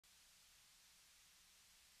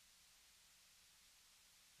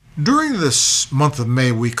During this month of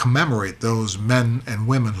May, we commemorate those men and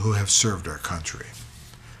women who have served our country.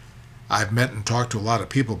 I've met and talked to a lot of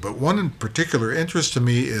people, but one in particular interest to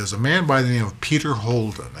me is a man by the name of Peter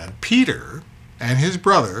Holden. And Peter and his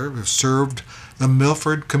brother have served the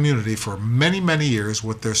Milford community for many, many years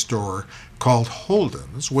with their store called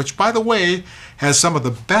Holden's, which, by the way, has some of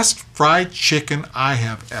the best fried chicken I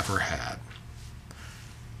have ever had.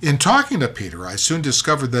 In talking to Peter, I soon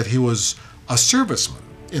discovered that he was a serviceman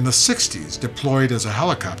in the 60s, deployed as a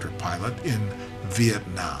helicopter pilot in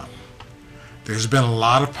Vietnam. There's been a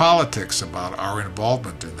lot of politics about our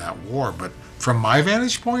involvement in that war, but from my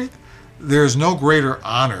vantage point, there's no greater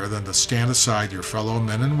honor than to stand aside your fellow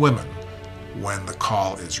men and women when the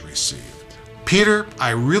call is received. Peter,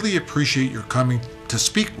 I really appreciate your coming to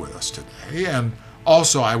speak with us today, and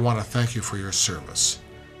also I want to thank you for your service.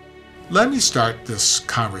 Let me start this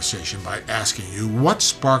conversation by asking you what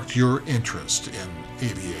sparked your interest in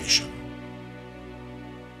aviation.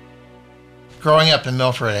 Growing up in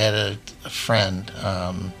Milford, I had a friend,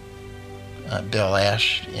 Bill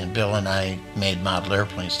Ash, and Bill and I made model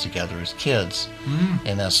airplanes together as kids.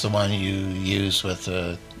 And that's the one you use with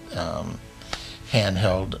a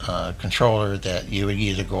handheld controller that you would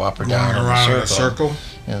either go up or down in a circle.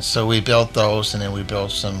 And so we built those, and then we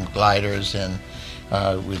built some gliders, and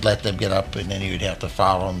we'd let them get up, and then you'd have to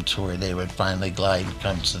follow them to where they would finally glide and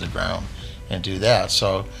come to the ground and do that.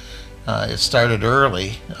 So it started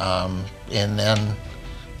early, and then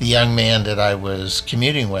the young man that I was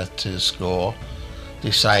commuting with to school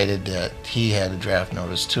decided that he had a draft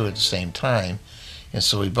notice too at the same time, and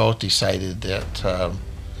so we both decided that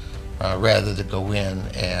rather than go in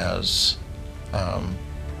as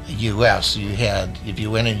U.S., if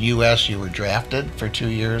you went in U.S., you were drafted for 2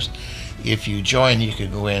 years. If you joined, you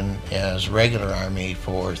could go in as regular Army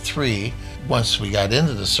for 3. Once we got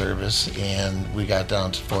into the service and we got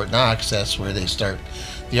down to Fort Knox, that's where the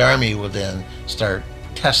Army will then start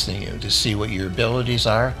testing you to see what your abilities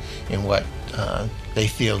are and what they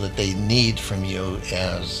feel that they need from you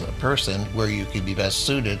as a person, where you could be best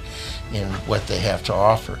suited in what they have to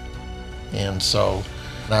offer. And so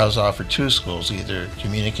I was offered 2 schools, either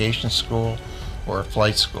communication school or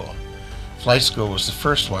flight school. Flight school was the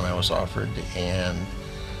first one I was offered, and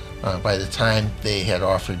by the time they had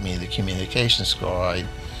offered me the communication school, I'd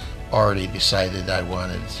already decided I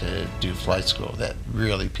wanted to do flight school. That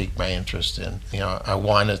really piqued my interest in. I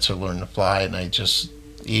wanted to learn to fly, and I just,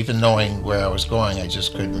 even knowing where I was going, I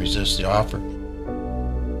just couldn't resist the offer.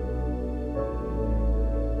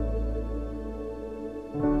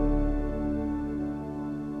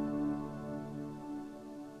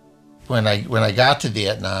 When I got to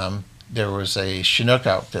Vietnam, there was a Chinook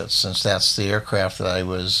outfit, since that's the aircraft that I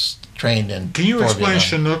was trained in. Can you explain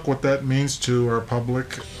Chinook, what that means to our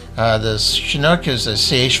public? The Chinook is a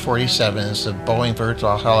CH-47. It's a Boeing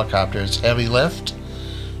vertol helicopter. It's heavy lift.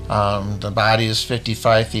 The body is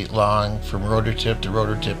 55 feet long from rotor tip to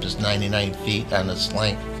rotor tip is 99 feet on its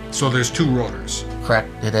length. So there's 2 rotors. Correct.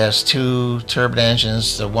 It has 2 turbine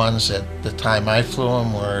engines. The ones at the time I flew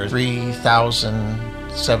them were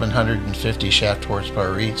 3,750 shaft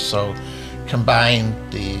horsepower each. So combined,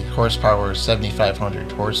 the horsepower is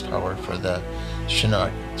 7,500 horsepower for the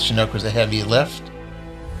Chinook. Chinook was a heavy lift.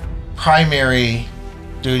 Primary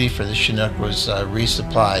duty for the Chinook was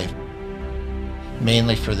resupply,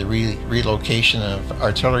 mainly for the relocation of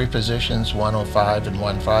artillery positions, 105 and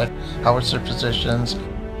 15 howitzer positions,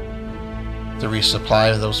 the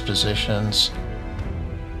resupply of those positions,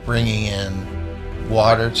 bringing in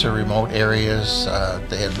water to remote areas.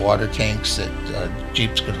 They had water tanks that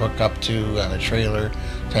Jeeps could hook up to on a trailer,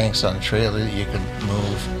 tanks on a trailer that you could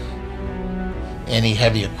move. Any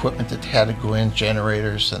heavy equipment that had to go in,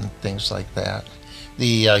 generators and things like that.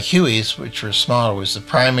 The Hueys, which were smaller, was the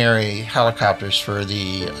primary helicopters for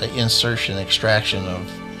the insertion and extraction of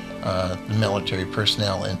the military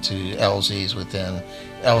personnel into LZs within.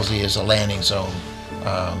 LZ is a landing zone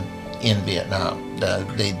in Vietnam.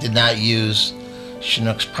 They did not use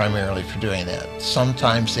Chinooks primarily for doing that.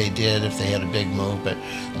 Sometimes they did if they had a big move, but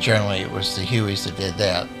generally it was the Hueys that did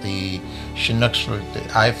that. The Chinooks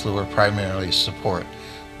that I flew were primarily support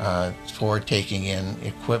for taking in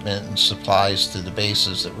equipment and supplies to the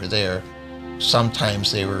bases that were there.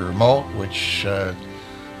 Sometimes they were remote, which you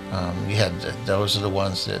had, those are the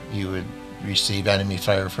ones that you would receive enemy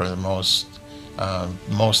fire for the most.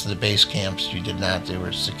 Most of the base camps you did not, they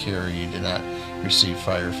were secure, you did not receive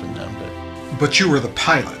fire from them. But you were the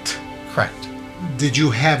pilot. Correct. Did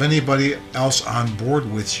you have anybody else on board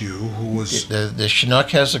with you who was... The Chinook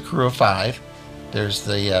has a crew of 5. There's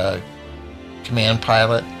the command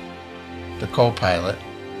pilot, the co-pilot,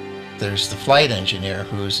 There's the flight engineer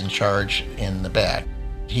who's in charge in the back.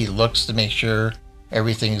 He looks to make sure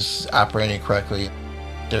everything's operating correctly.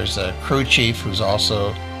 There's a crew chief who's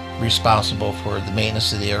also responsible for the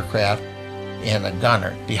maintenance of the aircraft, and a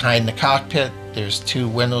gunner. Behind the cockpit, there's 2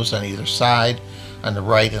 windows on either side, on the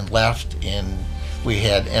right and left, and we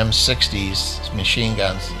had M60s machine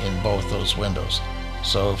guns in both those windows.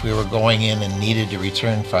 So if we were going in and needed to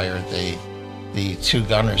return fire, the 2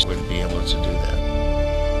 gunners would be able to do that.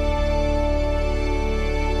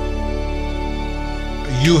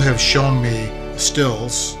 You have shown me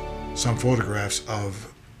stills, some photographs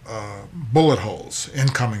of bullet holes,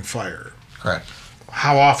 incoming fire. Correct.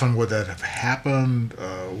 How often would that have happened?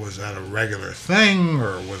 Was that a regular thing,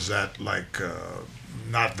 or was that like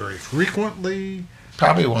not very frequently?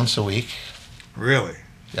 Probably once a week. Really?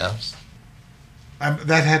 Yes.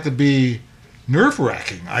 That had to be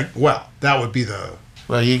nerve-wracking. Well, that would be the.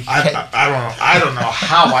 Well, I don't know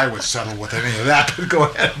how I would settle with any of that. But go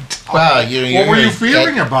ahead. And tell well, me. What were you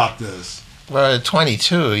feeling about this? Well, at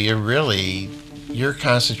 22, you're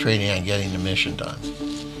concentrating on getting the mission done,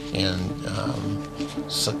 and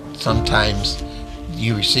sometimes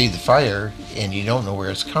you receive the fire and you don't know where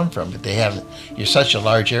it's come from. But you're such a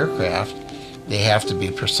large aircraft, they have to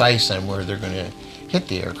be precise on where they're going to hit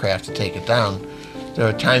the aircraft to take it down. There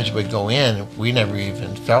are times we'd go in, we never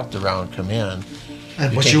even felt the round come in.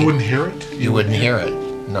 But you wouldn't hear it? You wouldn't hear it,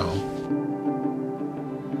 no.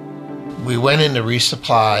 We went in to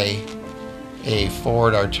resupply a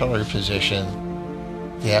forward artillery position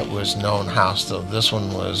that was known hostile. This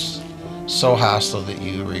one was so hostile that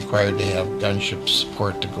you were required to have gunship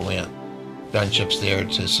support to go in. Gunships there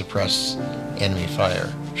to suppress enemy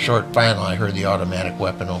fire. Short final, I heard the automatic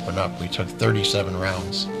weapon open up. We took 37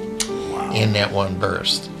 rounds. Wow. In that one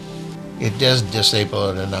burst. It does disable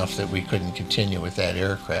it enough that we couldn't continue with that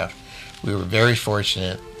aircraft. We were very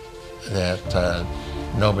fortunate that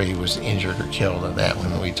nobody was injured or killed on that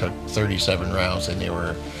one. We took 37 rounds, and they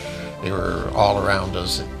were all around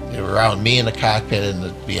us. They were around me in the cockpit and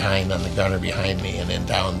on the gunner behind me, and then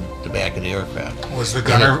down the back of the aircraft. Was the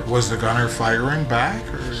gunner firing back?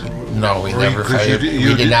 Or no, we never fired.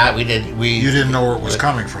 We did not. You didn't know where it was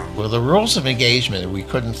coming from. Well, the rules of engagement, we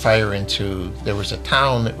couldn't fire into. There was a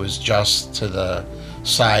town that was just to the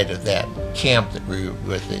side of that camp that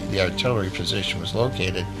the artillery position was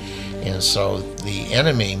located, and so the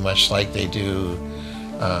enemy, much like they do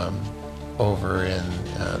over in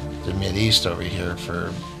the Mideast over here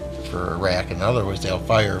for Iraq, in other words, they'll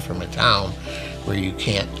fire from a town where you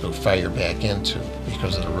can't go fire back into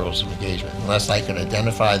because of the rules of engagement. Unless I could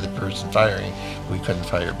identify the person firing, we couldn't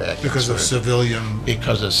fire back. Because of civilian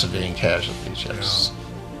casualties, yes.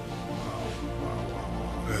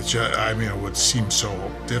 I mean, it would seem so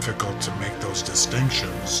difficult to make those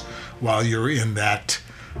distinctions while you're in that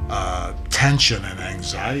tension and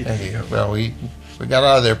anxiety. Well, we got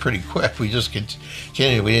out of there pretty quick. We just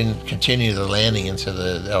continued. We didn't continue the landing into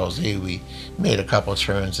the LZ. We made a couple of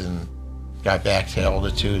turns and got back to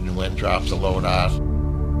altitude and went and dropped the load off.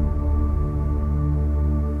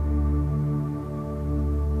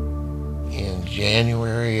 In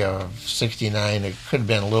January of '69, it could have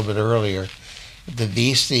been a little bit earlier, the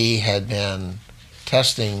VC had been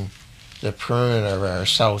testing the perimeter of our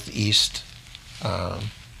southeast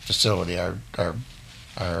facility, our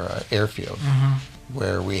airfield,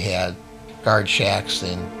 where we had guard shacks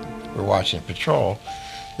and we're watching patrol.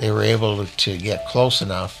 They were able to get close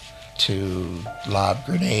enough to lob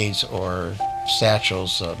grenades or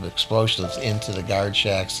satchels of explosives into the guard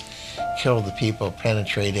shacks, kill the people,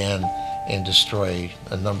 penetrate in, and destroy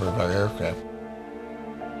a number of our aircraft.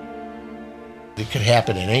 It could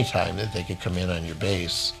happen at any time that they could come in on your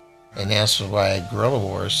base. And that's why guerrilla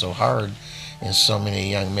war is so hard, and so many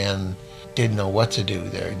young men didn't know what to do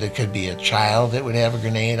there. There could be a child that would have a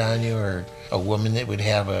grenade on you, or a woman that would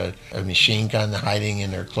have a machine gun hiding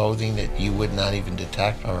in their clothing that you would not even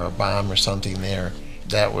detect, or a bomb or something there.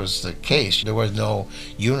 That was the case. There was no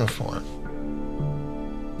uniform.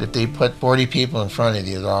 If they put 40 people in front of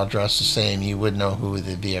you that all dressed the same, you would know who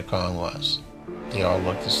the Viet Cong was. They all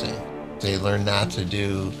looked the same. They learned not to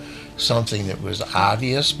do something that was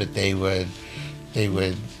obvious, but they would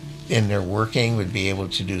in their working would be able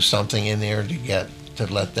to do something in there to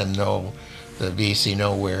let them know, the VC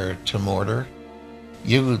know where to mortar.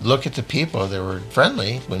 You would look at the people that were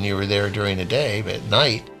friendly when you were there during the day, but at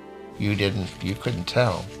night you couldn't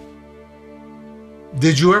tell.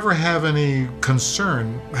 Did you ever have any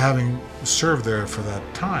concern, having served there for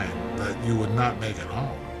that time, that you would not make it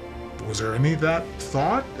home? Was there any of that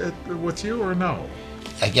thought with you, or no?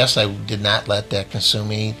 I guess I did not let that consume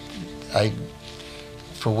me.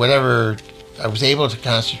 For whatever I was able to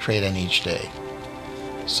concentrate on each day.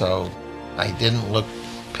 So I didn't look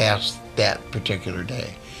past that particular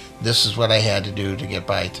day. This is what I had to do to get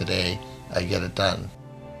by today. I get it done.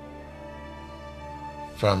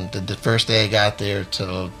 From the first day I got there to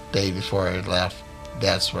the day before I left,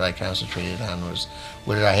 that's what I concentrated on, was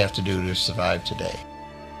what did I have to do to survive today.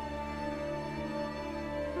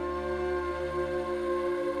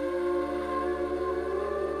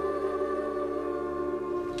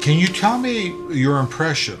 Can you tell me your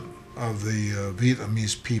impression of the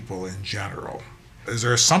Vietnamese people in general? Is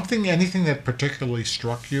there anything that particularly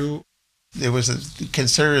struck you? It was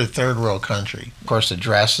considered a third world country. Of course, the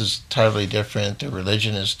dress is totally different. The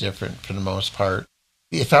religion is different for the most part.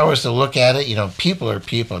 If I was to look at it, people are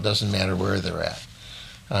people. It doesn't matter where they're at.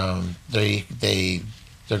 They're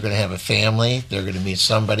going to have a family. They're going to meet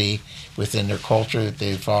somebody within their culture that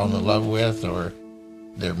they've fallen in love with, or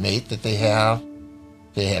their mate that they have.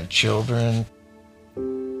 They have children.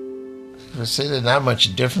 I say they're not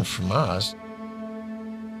much different from us.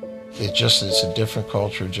 It's a different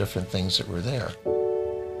culture, different things that were there.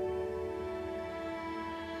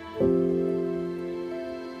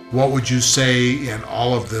 What would you say in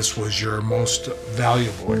all of this was your most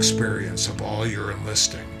valuable experience of all your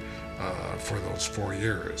enlisting for those 4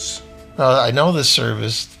 years? Well, I know the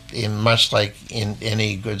service, much like in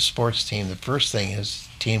any good sports team, the first thing is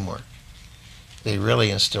teamwork. They really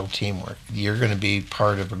instill teamwork. You're going to be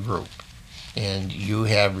part of a group, and you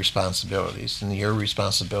have responsibilities, and your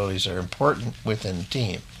responsibilities are important within the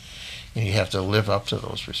team, and you have to live up to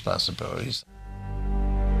those responsibilities.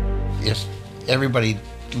 If everybody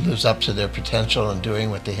lives up to their potential and doing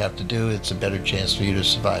what they have to do, it's a better chance for you to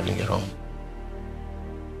survive and get home.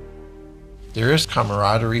 There is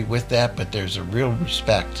camaraderie with that, but there's a real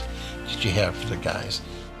respect that you have for the guys.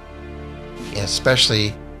 And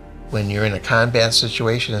especially when you're in a combat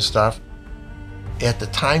situation and stuff, at the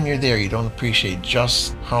time you're there, you don't appreciate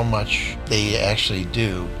just how much they actually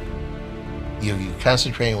do. You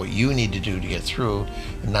concentrate on what you need to do to get through,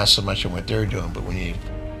 and not so much on what they're doing. But when you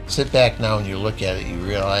sit back now and you look at it, you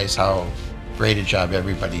realize how great a job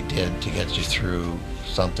everybody did to get you through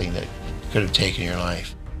something that could have taken your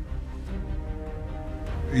life.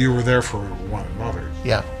 You were there for one another.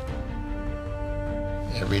 Yeah.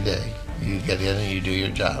 Every day. You get in and you do your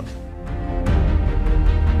job.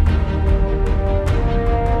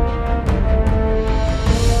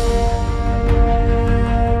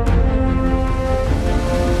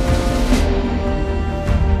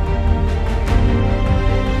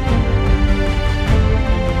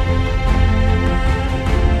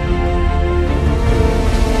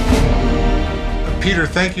 Peter,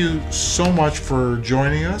 thank you so much for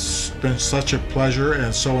joining us. It's been such a pleasure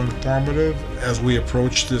and so informative. As we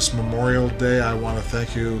approach this Memorial Day, I want to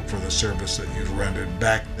thank you for the service that you've rendered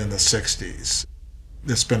back in the 60s.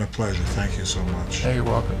 It's been a pleasure. Thank you so much. You're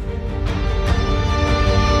welcome.